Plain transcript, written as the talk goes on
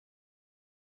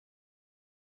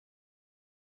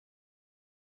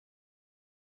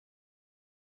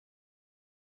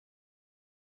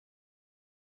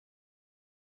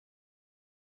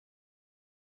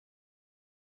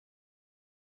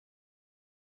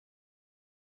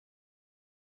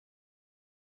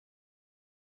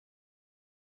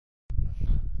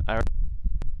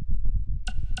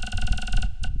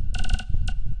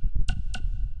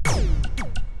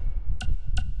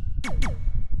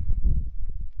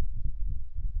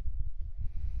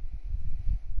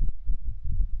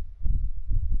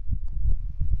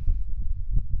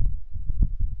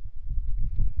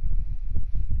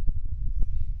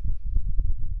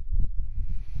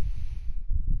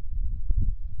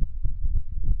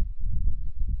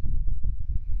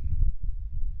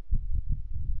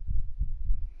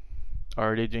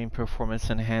Are they doing performance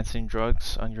enhancing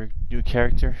drugs on your new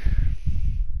character?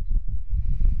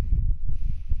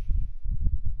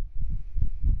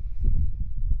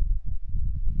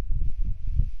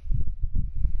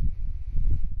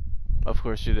 Of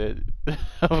course you did.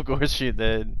 Of course you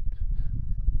did.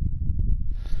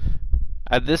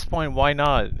 At this point, why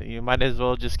not? You might as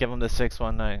well just give him the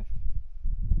 619.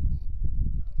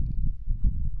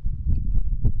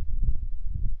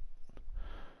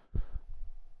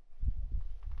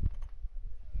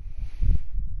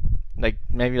 Like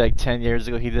maybe like 10 years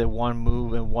ago, he did one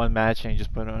move in one match and he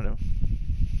just put it on him.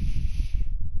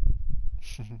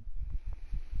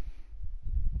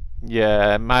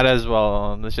 Yeah, might as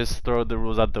well. Let's just throw the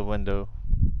rules out the window.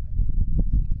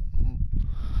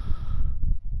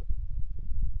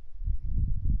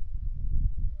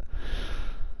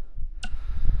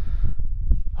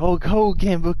 Hulk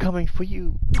Hogan, we're coming for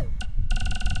you.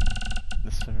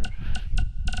 Yes, sir.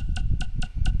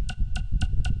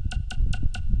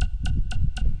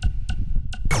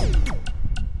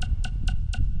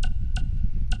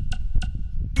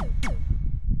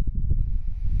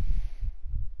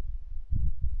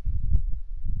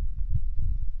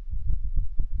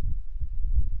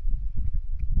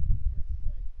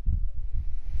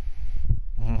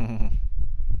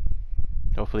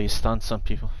 Hopefully he stuns some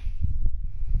people.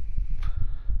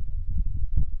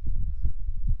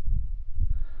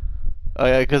 Oh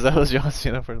yeah, because that was John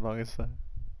Cena for the longest time.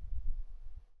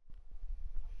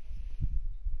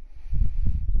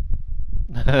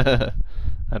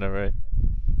 I know, right?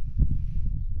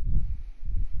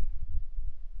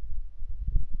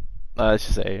 It's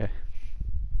just AI.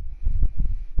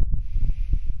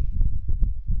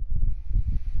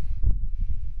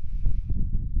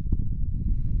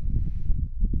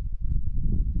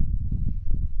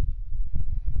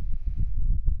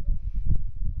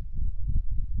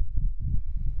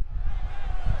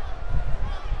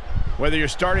 Whether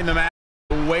you're starting the match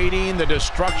or waiting the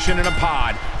destruction in a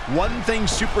pod, one thing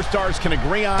superstars can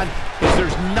agree on is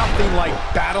there's nothing like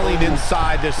battling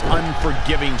inside this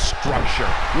unforgiving structure.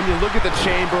 When you look at the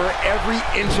chamber, every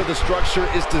inch of the structure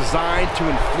is designed to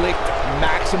inflict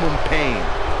maximum pain.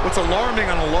 What's alarming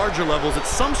on a larger level is that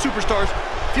some superstars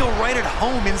feel right at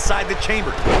home inside the chamber.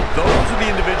 Those are the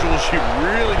individuals you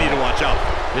really need to watch out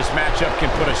for. This matchup can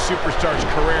put a superstar's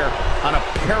career on a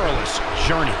perilous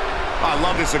journey. I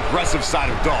love this aggressive side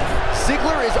of Dolph.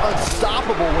 Ziggler is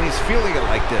unstoppable when he's feeling it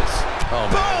like this. Oh,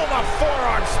 boom! A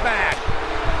forearm smack!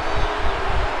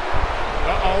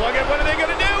 Uh-oh, look at what are they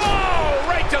going to do? Oh,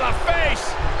 right to the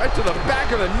face! Right to the back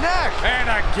of the neck! And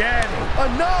again!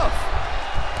 Enough!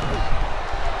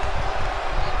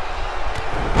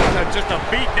 Just a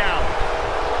beat down.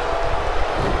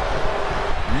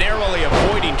 Narrowly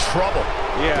avoiding trouble.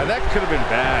 Yeah, that could have been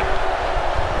bad.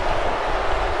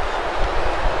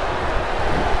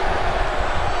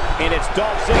 And it's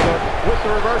Dolph Ziggler with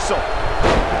the reversal.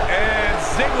 And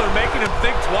Ziggler making him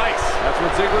think twice. That's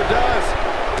what Ziggler does.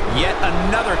 Yet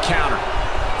another counter.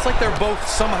 It's like they're both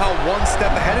somehow one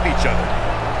step ahead of each other.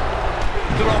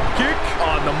 Drop kick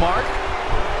on the mark.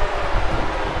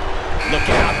 Look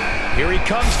out. Here he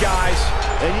comes, guys.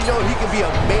 And you know he can be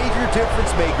a major difference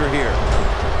maker here.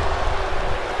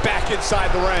 Back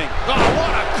inside the ring. Oh, what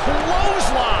a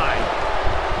clothesline.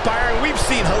 Byron, we've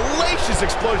seen hellacious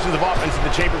explosions of offense in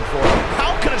the chamber before.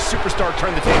 How can a superstar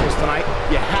turn the tables tonight?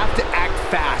 You have to act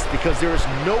fast because there is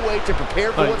no way to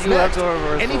prepare for what's next.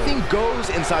 Anything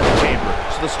goes inside the chamber,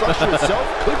 so the structure itself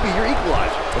could be your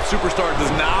equalizer. A superstar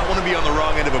does not want to be on the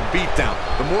wrong end of a beatdown.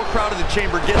 The more crowded the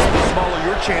chamber gets, the smaller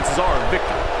your chances are of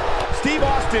victory. Steve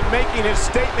Austin making his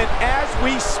statement as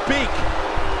we speak.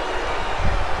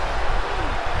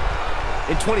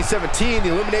 In 2017, the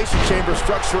Elimination Chamber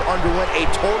structure underwent a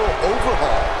total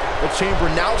overhaul. The chamber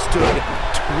now stood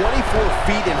 24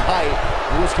 feet in height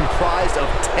and was comprised of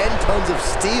 10 tons of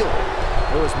steel.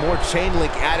 There was more chain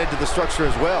link added to the structure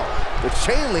as well. The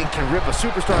chain link can rip a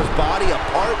superstar's body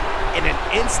apart in an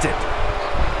instant.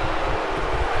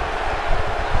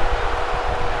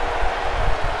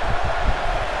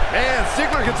 And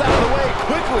Ziggler gets out of the way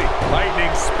quickly.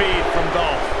 Lightning speed from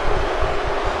Dolph.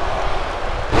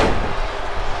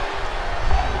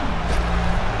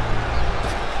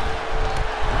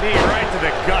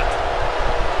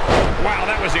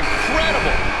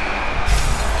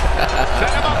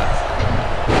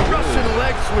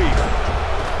 sweep.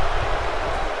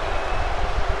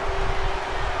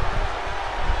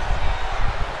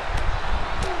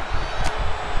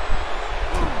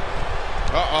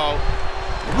 Uh-oh.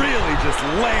 Really just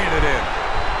laying it in.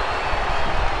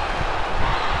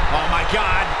 Oh, my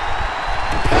God.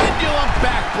 Pendulum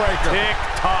backbreaker.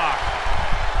 Tick-tock.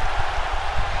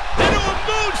 Into a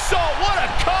moonsault. What a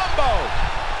combo.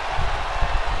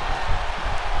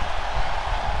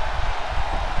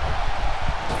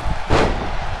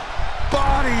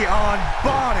 Body on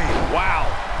body. Wow.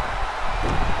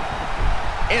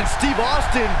 And Steve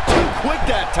Austin too quick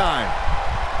that time.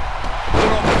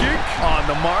 Drop kick on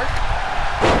the mark.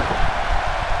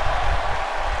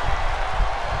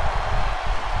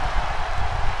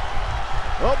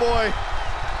 Oh boy.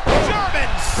 German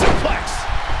suplex.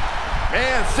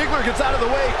 Man, Ziggler gets out of the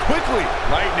way quickly.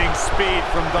 Lightning speed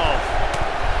from Dolph.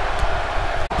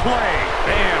 Play.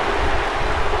 Bam.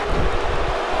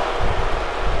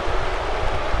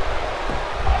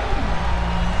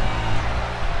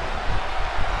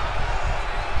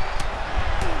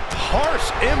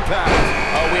 Harsh impact.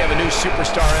 Oh, we have a new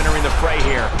superstar entering the fray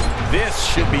here. This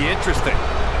should be interesting.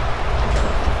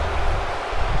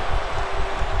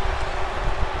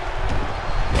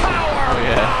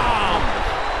 Power bomb!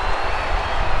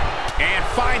 And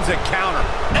finds a counter.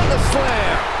 And the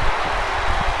slam.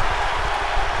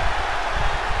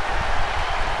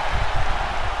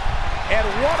 And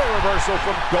what a reversal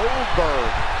from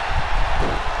Goldberg.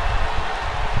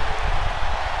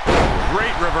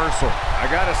 Great reversal. I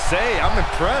gotta say, I'm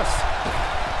impressed.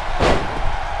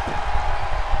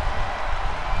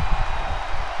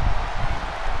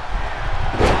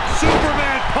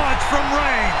 Superman punch from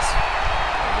Reigns.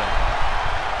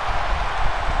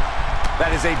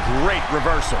 That is a great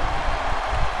reversal.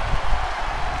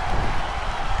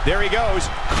 There he goes,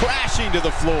 crashing to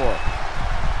the floor.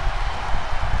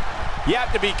 You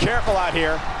have to be careful out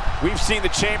here. We've seen the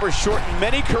Chamber shorten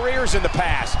many careers in the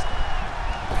past.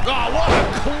 Oh, what a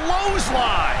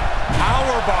clothesline!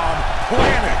 Powerbomb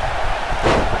planted.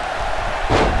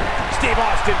 Steve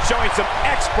Austin showing some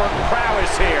expert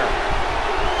prowess here.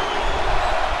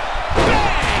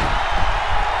 Bang!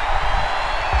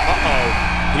 Uh-oh.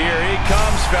 Here he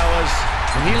comes, fellas.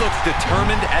 And he looks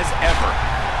determined as ever.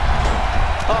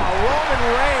 Oh, Roman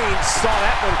Reigns saw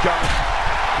that one coming.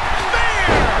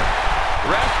 Spear!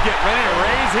 Ref get ready to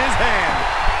raise his hand.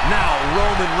 Now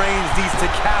Roman Reigns needs to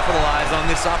capitalize on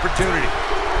this opportunity.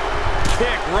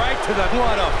 Kick right to the...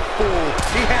 What a fool.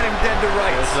 He had him dead to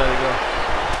rights. Let's let it go.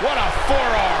 What a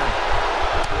forearm.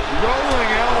 Rolling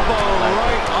elbow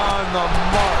right on the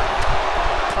mark.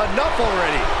 Enough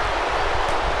already.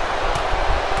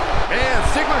 And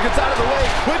Ziggler gets out of the way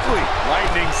quickly.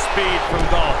 Lightning speed from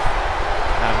Dolph.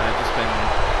 Nah, man, just been...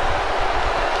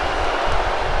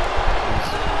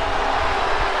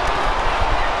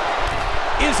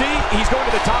 Is he? He's going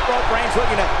to the top rope. Reigns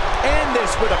looking to end this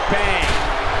with a bang.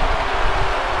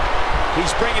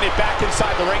 He's bringing it back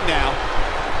inside the ring now.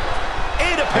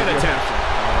 And a pin attempt.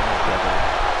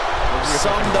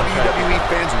 Some WWE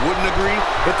fans wouldn't agree,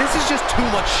 but this is just too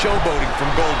much showboating from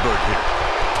Goldberg here.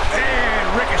 And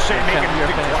Ricochet making him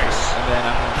think twice. And then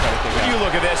I'm going to try to figure When you out.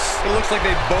 look at this, It looks like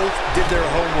they both did their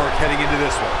homework heading into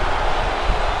this one.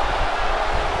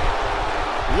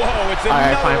 whoa, it's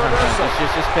Alright, another fine. reversal.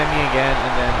 Just spin me again,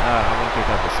 and then I'm going to kick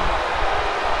out this one.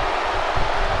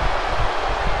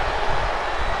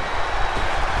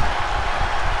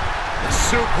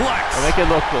 Suplex. Make it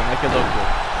look cool. Make it look cool.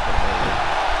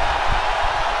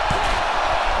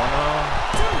 Oh no.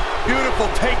 Beautiful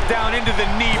takedown into the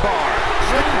knee bar.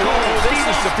 Whoa, this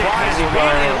is surprising. Knee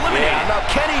bar, Being eliminated. yeah. Now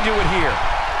can he do it here?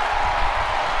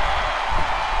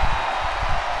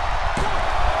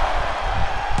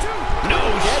 No,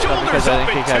 shoulders Because I up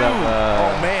didn't at kick out of, two.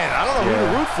 Oh man, I don't know who to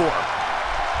yeah. root for.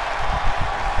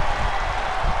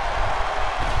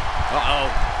 Uh-oh.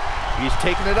 He's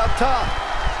taking it up top.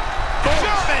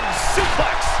 German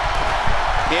suplex.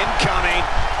 Incoming.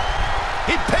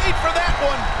 He paid for that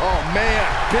one. Oh man,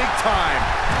 big time.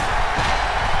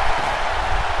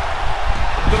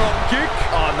 Drop kick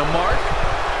on the mark.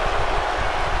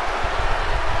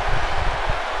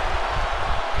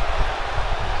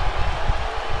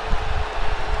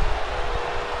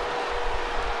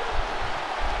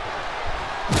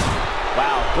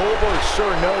 Wow, Goldberg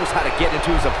sure knows how to get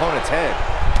into his opponent's head.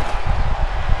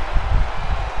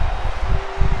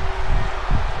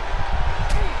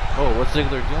 Oh, what's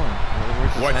Ziggler doing?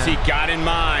 Where's his What's he hand? got in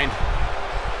mind?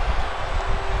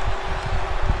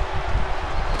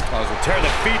 Tear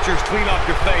the features clean off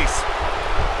your face.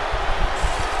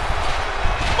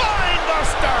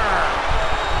 Spinebuster!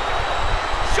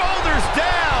 Shoulders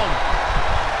down!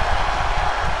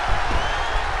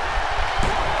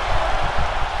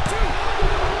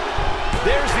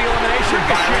 submission,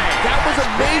 Byron. That was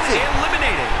amazing.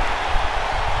 Eliminated.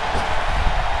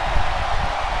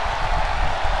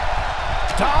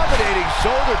 Dominating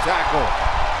shoulder tackle.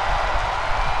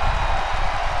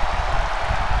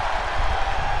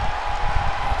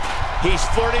 He's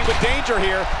flirting with danger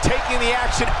here, taking the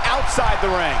action outside the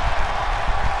ring.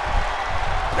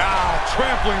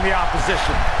 Trampling the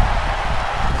opposition.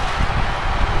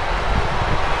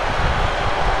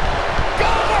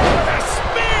 Goldberg with a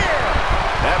spear!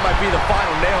 That might be the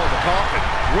final nail in the coffin.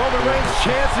 Roman Reigns'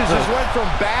 chances just went from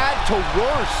bad to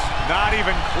worse. Not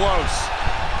even close.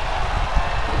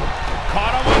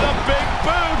 Caught him with a big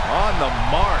boot. On the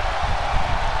mark.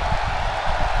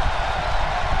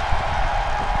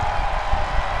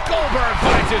 Goldberg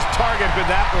finds his target with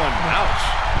that one.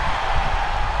 Ouch.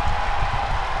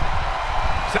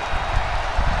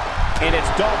 And it's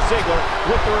Dolph Ziggler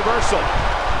with the reversal.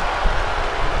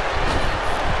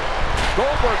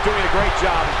 Goldberg doing a great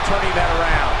job of turning that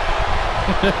around.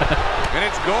 And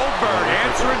it's Goldberg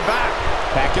answering back.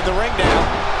 Back in the ring now.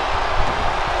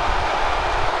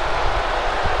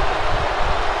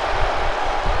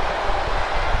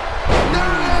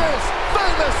 There it is!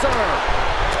 Famouser!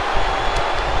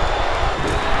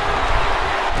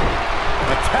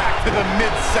 Attack to the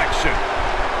midsection.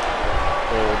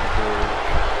 Goldberg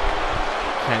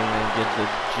can't even get the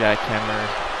jackhammer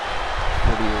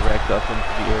fully erect up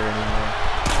into the air anymore.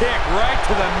 Kick right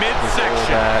to the His old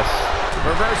midsection. ass.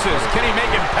 Reverses. Can he make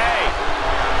him pay?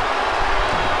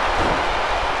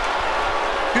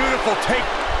 Beautiful take.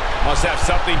 Must have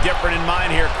something different in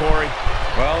mind here, Corey.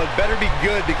 Well, it better be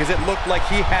good because it looked like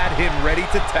he had him ready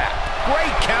to tap.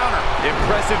 Great counter.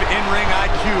 Impressive in-ring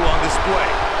IQ on display.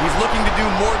 He's looking to do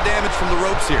more damage from the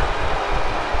ropes here.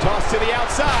 Toss to the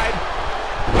outside.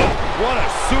 What a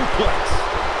suplex.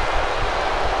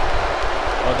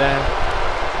 Oh, damn.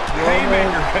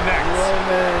 Haymaker connects.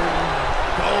 Roman.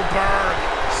 Goldberg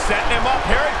setting him up.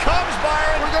 Here it comes,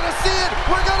 Byron. We're gonna see it!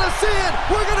 We're gonna see it!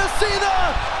 We're gonna see the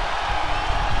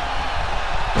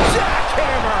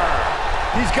Jackhammer.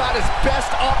 He's got his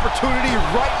best opportunity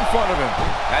right in front of him.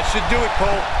 That should do it,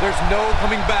 Cole. There's no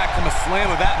coming back from a slam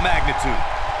of that magnitude.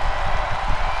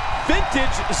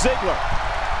 Vintage Ziggler.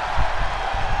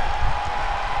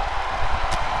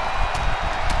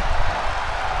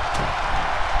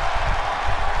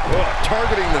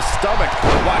 Targeting the stomach.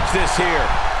 Watch this here.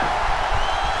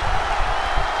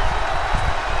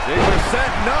 Ziggler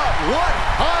setting up. What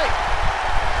height?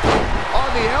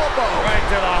 On the elbow. Right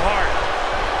to the heart.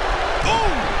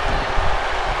 Boom!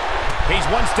 He's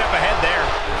one step ahead there.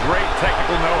 Great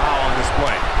technical know-how on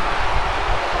display.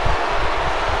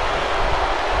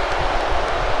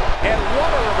 And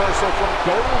what a reversal from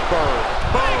Goldberg.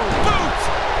 Boom! Boot!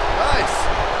 Nice.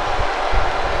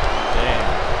 Damn.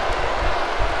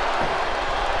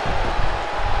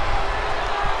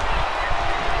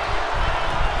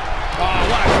 Oh,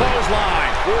 what a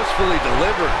clothesline. Forcefully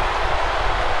delivered.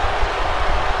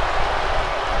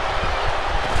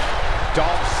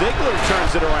 Dolph Ziggler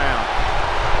turns it around.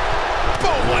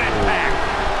 Boom, what impact.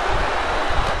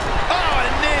 Oh, a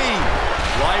knee.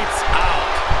 Lights out.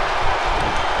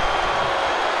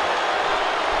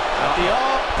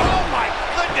 Oh my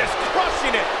goodness,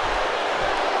 crushing it.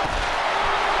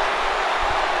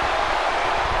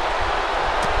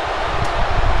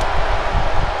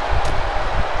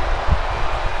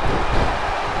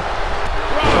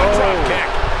 Drop kick.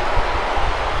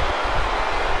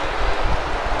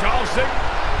 Dolph Ziggler.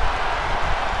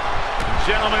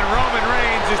 Gentlemen, Roman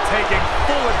Reigns is taking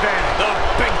full advantage. The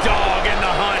big dog in the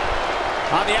hunt.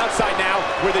 On the outside now,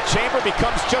 where the Chamber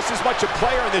becomes just as much a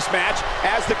player in this match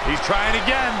as the... He's trying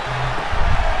again.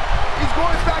 He's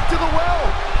going back to the well.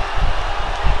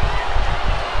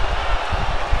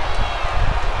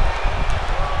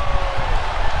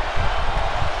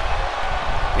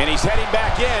 And he's heading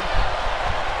back in.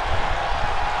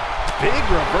 Big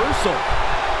reversal.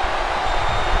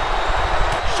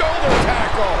 Shoulder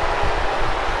tackle.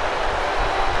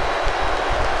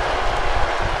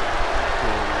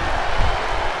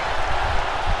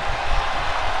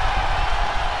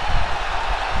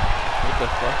 What the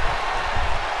fuck?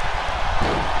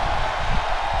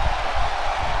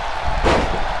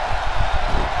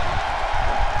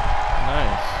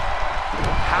 Nice.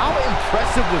 How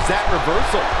impressive was that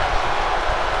reversal?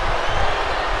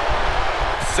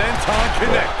 Senton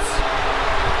connects.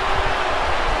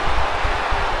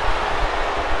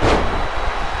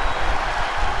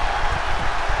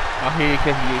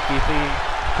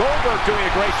 Goldberg doing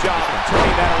a great job of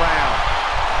turning that around.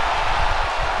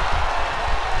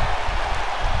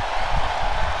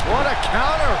 What a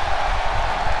counter.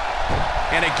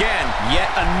 And again,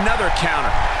 yet another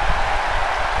counter.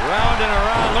 Round and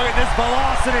around. Look at this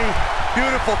velocity.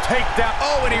 Beautiful takedown.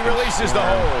 Oh, and he releases the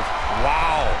hold.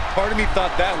 Wow. Part of me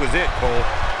thought that was it, Cole.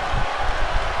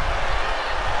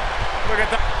 Look at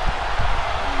that.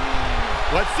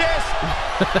 What's this?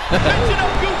 Mention of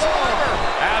Goose Harbor.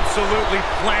 Absolutely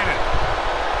planted.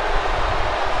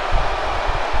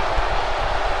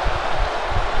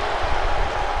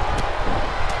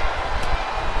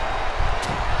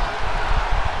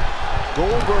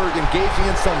 Goldberg engaging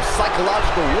in some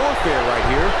psychological warfare right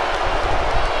here.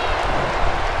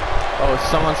 Oh,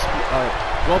 someone's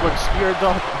Goldberg spear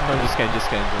dog. No, just kidding.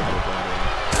 Sweet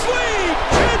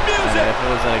chin music. If it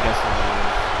was that against him.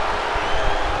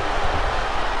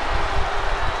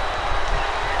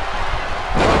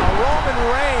 Roman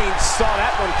Reigns saw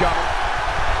that one coming.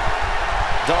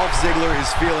 Dolph Ziggler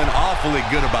is feeling awfully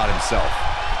good about himself.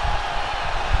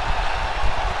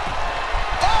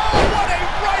 Oh, what a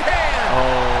right hand!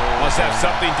 Oh, Must have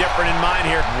something different in mind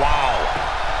here. Wow.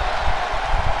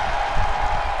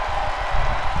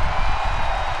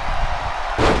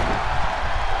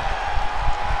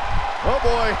 Oh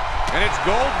boy. And it's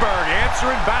Goldberg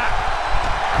answering back.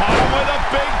 Caught him with a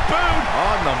big boot.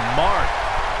 On the mark.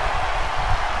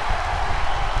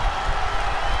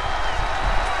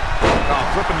 Oh,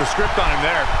 flipping the script on him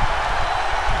there.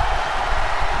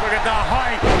 Look at the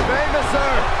height. Famous,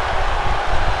 sir.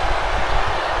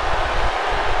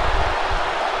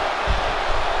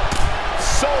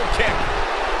 Soul kick.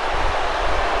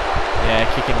 Yeah,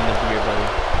 kick him in the beer, buddy.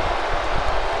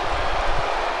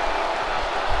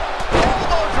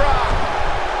 Elbow drop.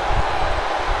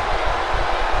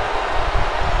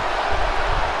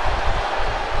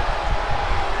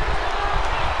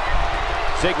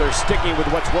 Ziggler sticking with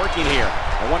what's working here.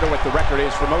 I wonder what the record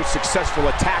is for most successful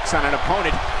attacks on an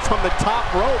opponent from the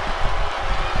top rope.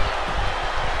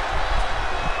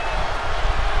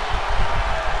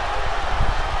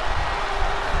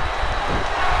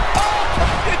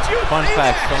 Fun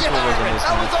fact, Stone Cold was in this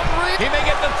match. He may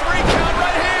get the 3 count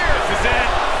right here. This is it.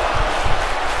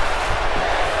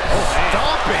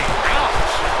 Stomping.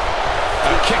 Ouch.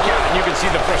 A kick out, and you can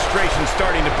see the frustration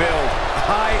starting to build.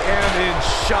 I am in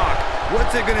shock.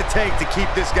 What's it going to take to keep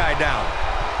this guy down?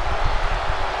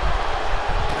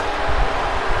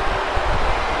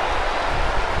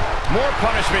 More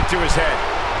punishment to his head.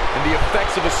 And the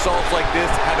effects of assaults like this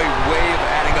have a way of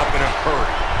adding up in a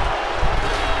hurry.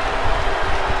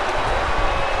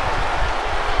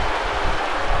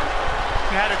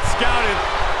 Had it scouted.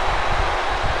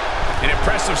 An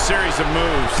impressive series of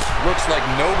moves. Looks like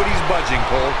nobody's budging,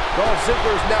 Cole. Dolph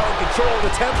Ziggler is now in control of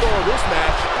the tempo of this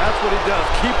match. That's what he does.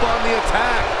 Keep on the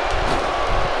attack.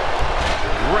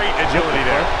 Great agility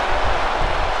there.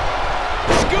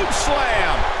 Scoop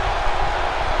slam.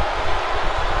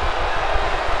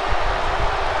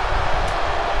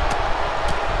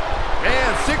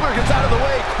 And Ziggler gets out of the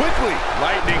way quickly.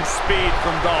 Lightning speed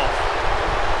from Dolph.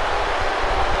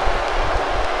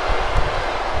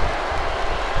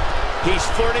 He's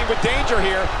flirting with danger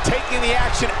here, taking the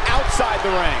action outside the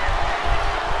ring.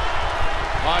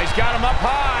 Oh, he's got him up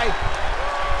high.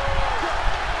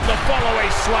 The follow-away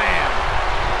slam.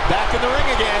 Back in the ring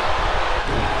again.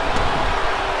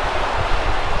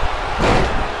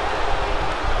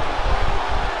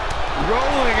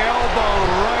 Rolling elbow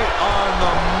right on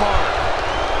the mark.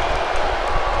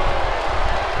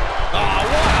 Oh,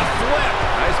 what a flip.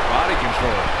 Nice body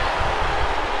control.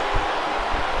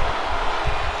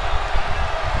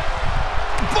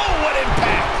 Boom, what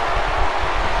impact.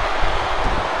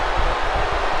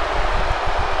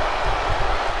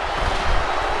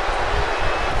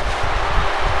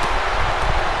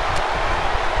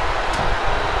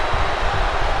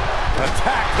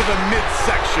 Attack to the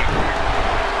midsection.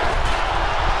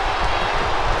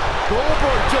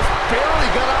 Goldberg just barely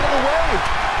got out of the way.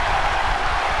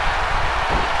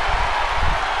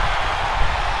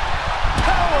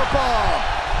 Powerbomb.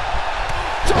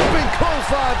 Jumping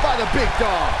clothesline by the big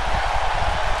dog.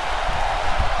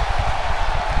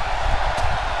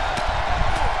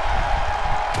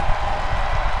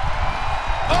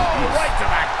 Oh, right to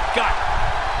the gut.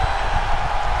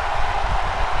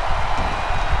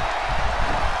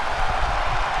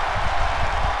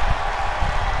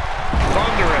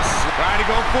 Thunderous. Trying to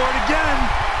go for it again.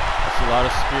 That's a lot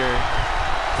of spear.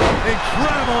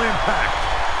 Incredible impact.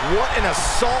 What an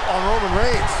assault on Roman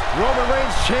Reigns. Roman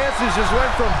Reigns' chances just went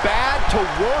from bad to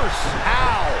worse.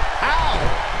 How? How?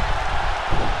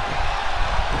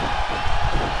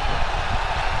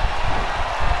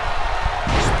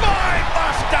 Spine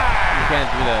buster. You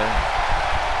can't do that.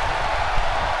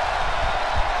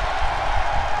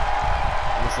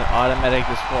 It's an automatic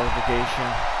disqualification.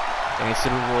 And he's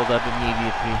rolled up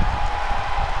immediately.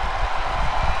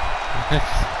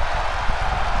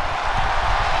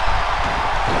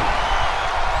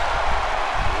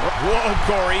 Whoa,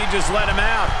 Corey, you just let him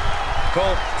out.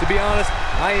 Cole, to be honest,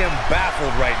 I am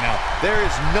baffled right now. There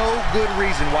is no good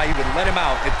reason why you would let him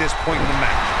out at this point in the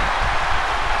match.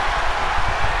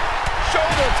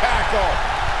 Shoulder tackle.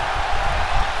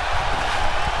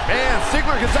 Man,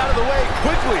 Ziggler gets out of the way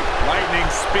quickly. Lightning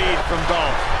speed from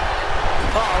Dolph.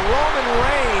 Roman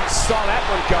Reigns saw that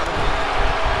one coming.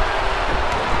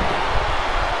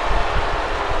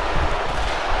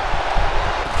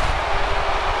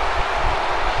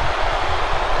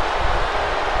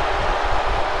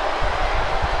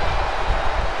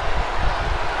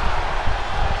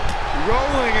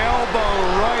 Rolling elbow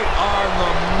right on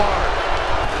the mark.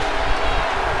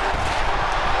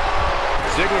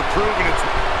 Ziggler proving it's...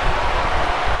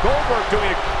 Goldberg doing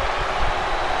it.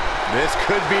 This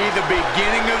could be the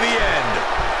beginning of the end.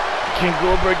 Can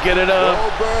Goldberg get it up?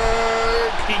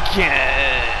 Goldberg. He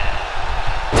can.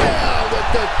 Down with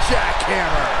the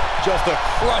jackhammer. Just a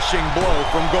crushing blow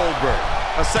from Goldberg.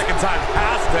 A second time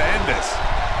has to end this.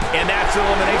 And that's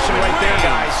elimination right there,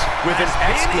 guys. With an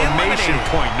exclamation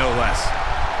point, no less.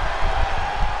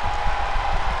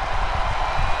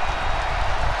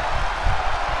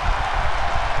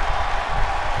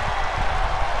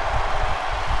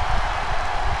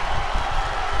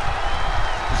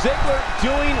 Ziggler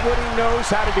doing what he knows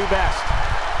how to do best.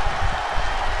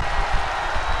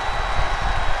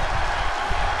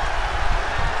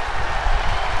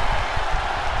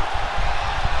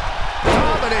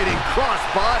 Dominating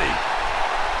crossbody.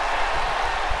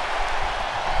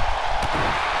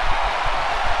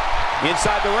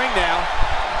 Inside the ring now.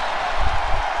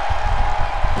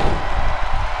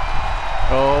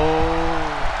 Oh.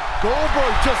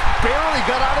 Goldberg just barely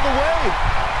got out of the way.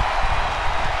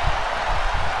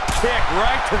 Kick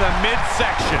right to the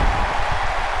midsection.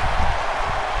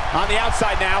 On the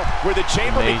outside now, where the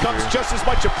Chamber becomes just as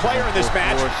much a player in this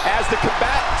match as the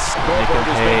combatants. Goldberg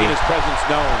is making his presence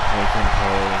known. Make him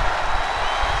pay.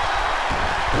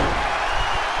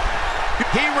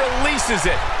 He releases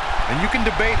it. And you can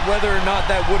debate whether or not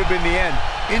that would have been the end.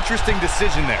 Interesting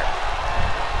decision there.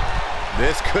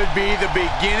 This could be the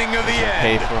beginning of the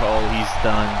Pay end. for all he's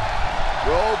done.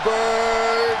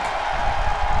 Goldberg.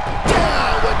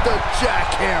 Down with the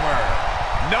jackhammer.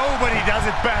 Nobody does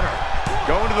it better.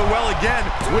 Going to the well again.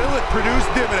 Will it produce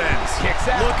dividends? Kicks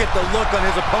out. Look at the look on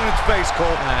his opponent's face,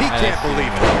 Cole. He can't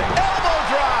believe it. Elbow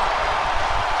drop.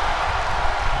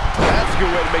 That's a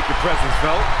good way to make your presence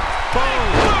felt. Boom.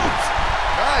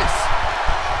 Nice.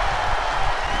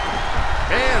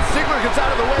 Man, Ziggler gets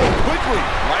out of the way quickly.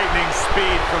 Lightning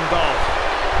speed from Dolph.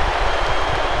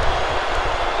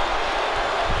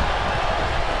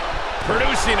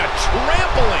 Producing a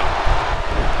trampling.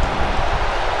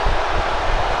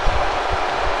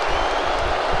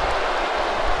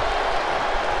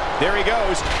 There he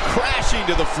goes, crashing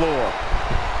to the floor.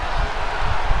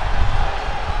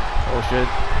 Oh shit.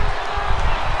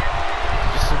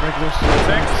 Just a regular suplex.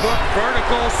 Textbook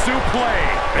vertical suplex.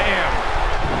 Bam.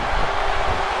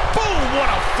 Boom, what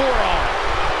a forearm.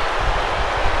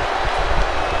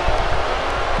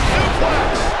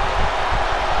 Suplex.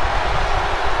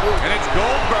 And it's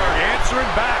Goldberg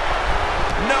answering back.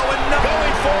 No,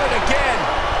 Going for it again.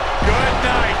 Good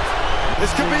night. This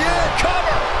could be it.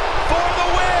 Cover for the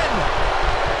win.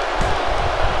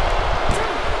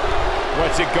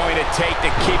 What's it going to take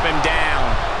to keep him down?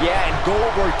 Yeah, and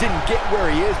Goldberg didn't get where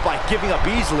he is by giving up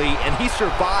easily, and he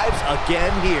survives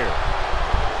again here.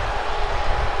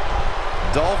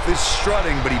 Dolph is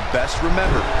strutting, but he best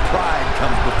remember, pride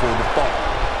comes before the fall.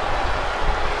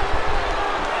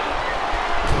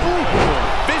 Ooh,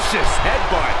 vicious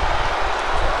headbutt.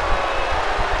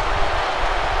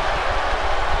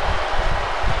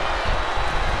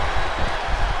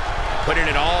 Putting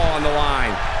it all on the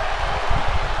line.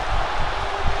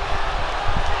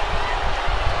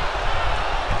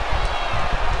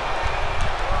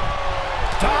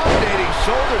 Dominating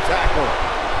shoulder tackle.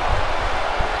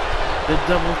 The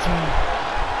double team.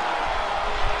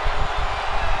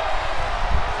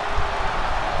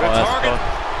 The Oh, that's target.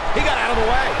 fucked. He got out of the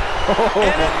way.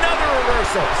 And another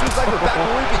reversal. Seems like we're back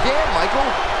where we began, Michael.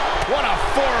 What a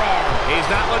forearm. He's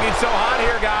not looking so hot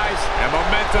here, guys. And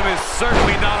momentum is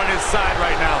certainly not on his side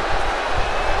right now.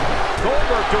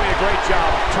 Goldberg doing a great job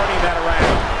turning that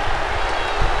around.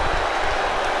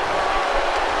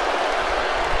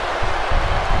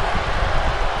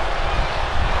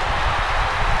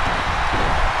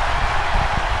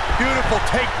 Beautiful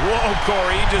take. Whoa,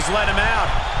 Corey, you just let him out.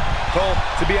 Cole,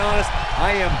 to be honest,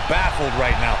 I am baffled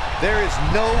right now. There is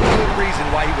no good reason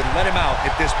why you would let him out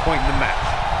at this point in the match.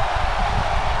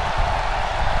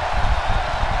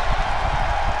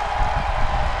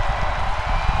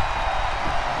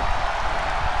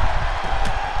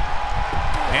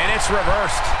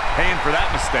 reversed. Paying for that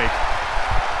mistake.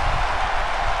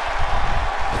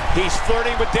 He's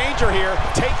flirting with danger here,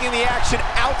 taking the action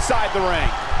outside the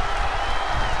ring.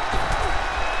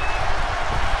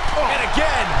 Oh. And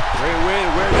again. Great way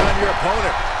to wear down your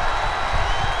opponent.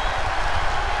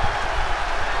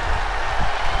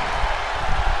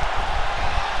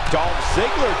 Dolph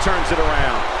Ziggler turns it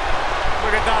around.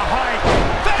 Look at the height.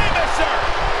 Famouser!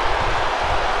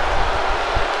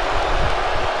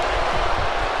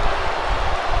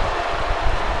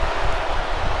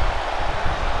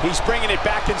 He's bringing it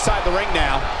back inside the ring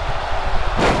now.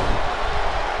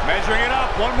 Measuring it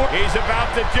up. One more. He's about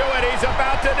to do it. He's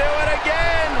about to do it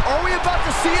again. Are we about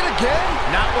to see it again?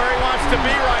 Not where he wants to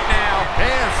be right now.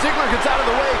 Man, Ziggler gets out of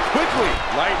the way quickly.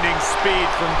 Lightning speed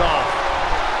from Dolph.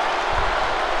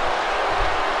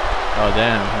 Oh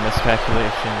damn,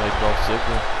 miscalculation by Dolph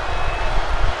Ziggler.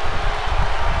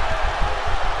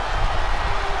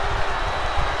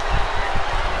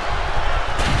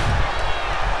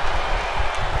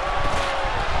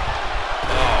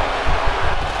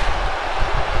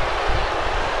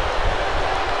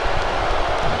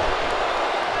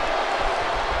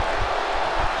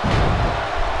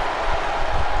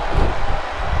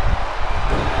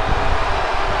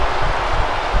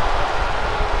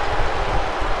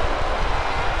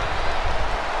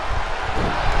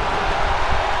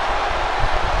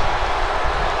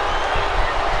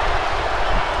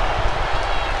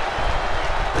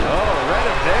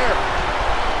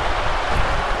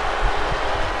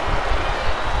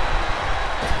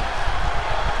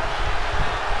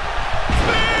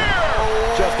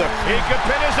 He could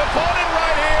pin his opponent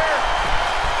right here.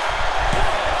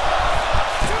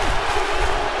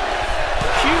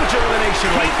 Huge elimination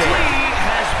right there. Lee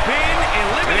has been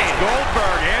eliminated.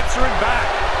 Goldberg answering back.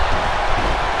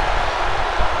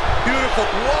 Beautiful.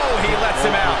 Whoa, he lets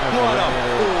him out. What a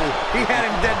fool. He had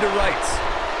him dead to rights.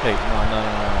 Hey, no.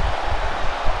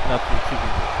 Not the two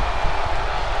people.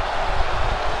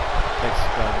 Thanks,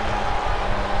 God, man.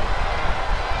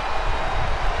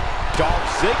 Dolph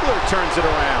Ziggler turns it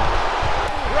around.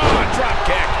 Raw drop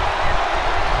kick.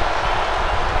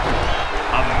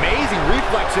 Amazing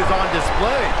reflexes on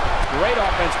display. Great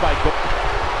offense by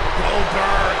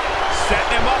Goldberg.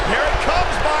 Setting him up. Here it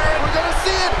comes, Byron. We're going to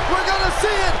see it. We're going to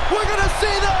see it. We're going to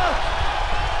see the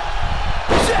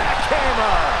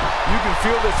jackhammer. You can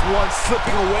feel this one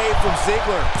slipping away from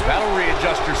Ziggler. That'll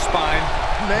readjust your spine.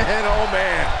 Man, oh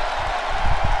man.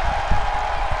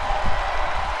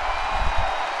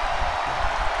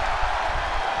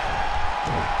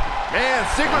 Man,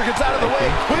 Ziggler gets out of the way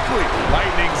quickly.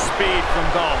 Lightning speed from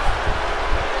Dolph.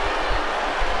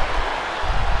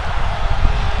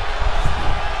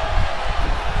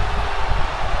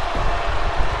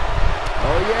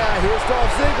 Oh yeah, here's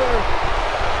Dolph Ziggler.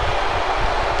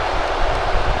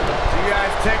 You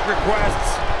guys take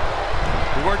requests.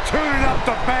 We're tuning up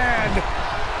the band.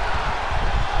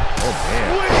 Oh man.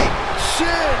 Sweet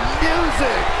chin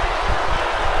music.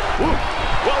 Ooh,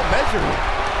 well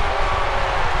measured.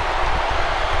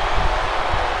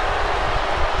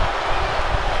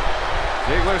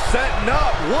 Ziggler setting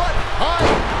up. What height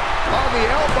on the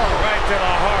elbow. Right to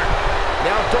the heart.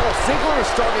 Now Dolph Ziggler is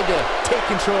starting to take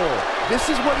control.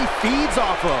 This is what he feeds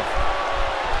off of.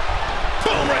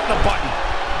 Boom, right in the button.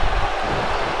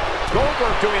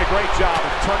 Goldberg doing a great job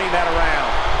of turning that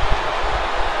around.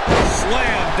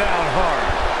 Slam down hard.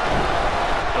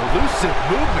 Elusive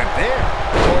movement there.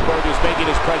 Goldberg is making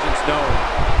his presence known.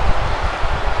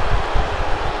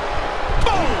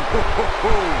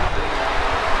 Boom!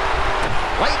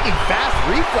 Lightning fast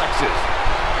reflexes.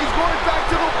 He's going back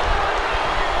to the...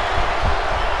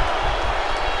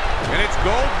 And it's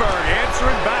Goldberg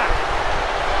answering back.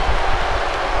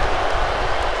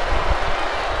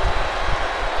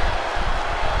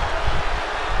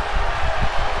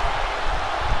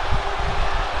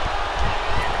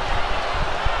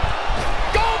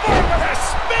 Goldberg with a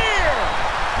spear!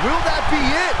 Will that be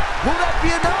it? Will that be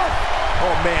enough?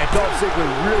 Oh man, Dolph Ziggler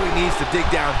really needs to dig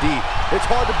down deep. It's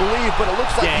hard to believe, but it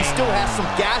looks like he still has some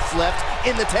gas left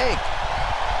in the tank.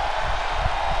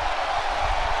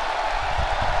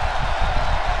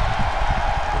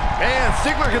 Man,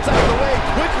 Ziggler gets out of the way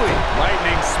quickly.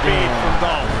 Lightning speed from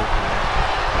Dolph.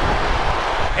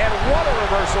 And what a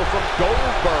reversal from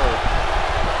Goldberg.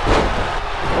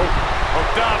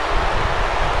 Hooked up.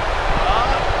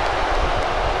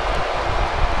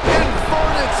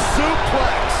 Inverted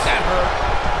suplex. That hurt.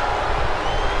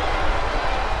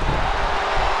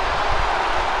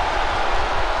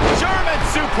 German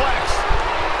suplex.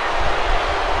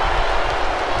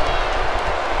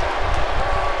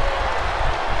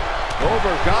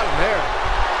 Goldberg got him there.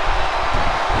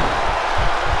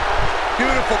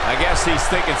 Beautiful. I guess he's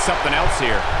thinking something else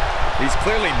here. He's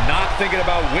clearly not thinking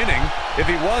about winning. If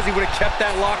he was, he would have kept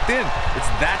that locked in.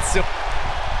 It's that simple.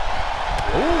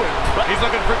 Ooh, He's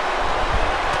looking for...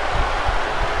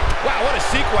 wow, what a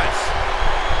sequence.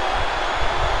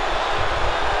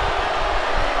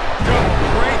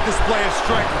 Great display of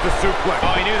strength with the suplex.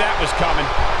 Oh, he knew that was coming.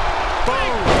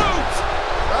 Boom. Boot.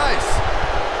 Nice.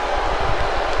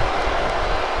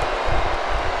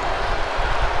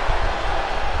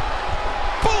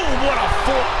 Boom, what a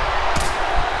foot.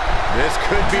 This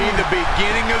could be the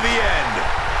beginning of the end.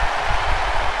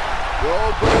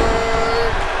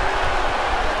 Goldberg.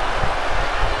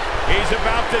 He's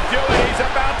about to do it. He's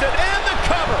about to end the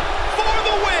cover for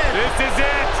the win. This is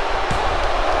it.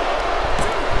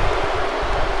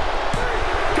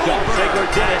 Dolph Ziggler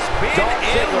did it. Dolph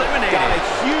Ziggler eliminated. got a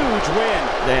huge win.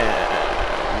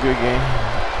 Yeah, good game.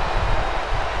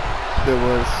 There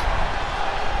was.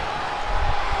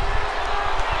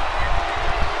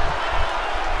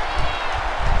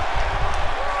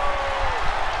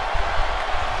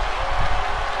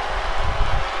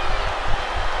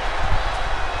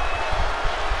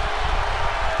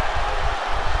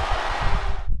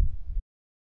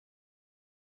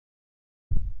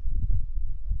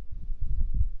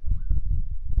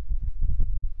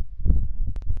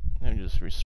 I'm just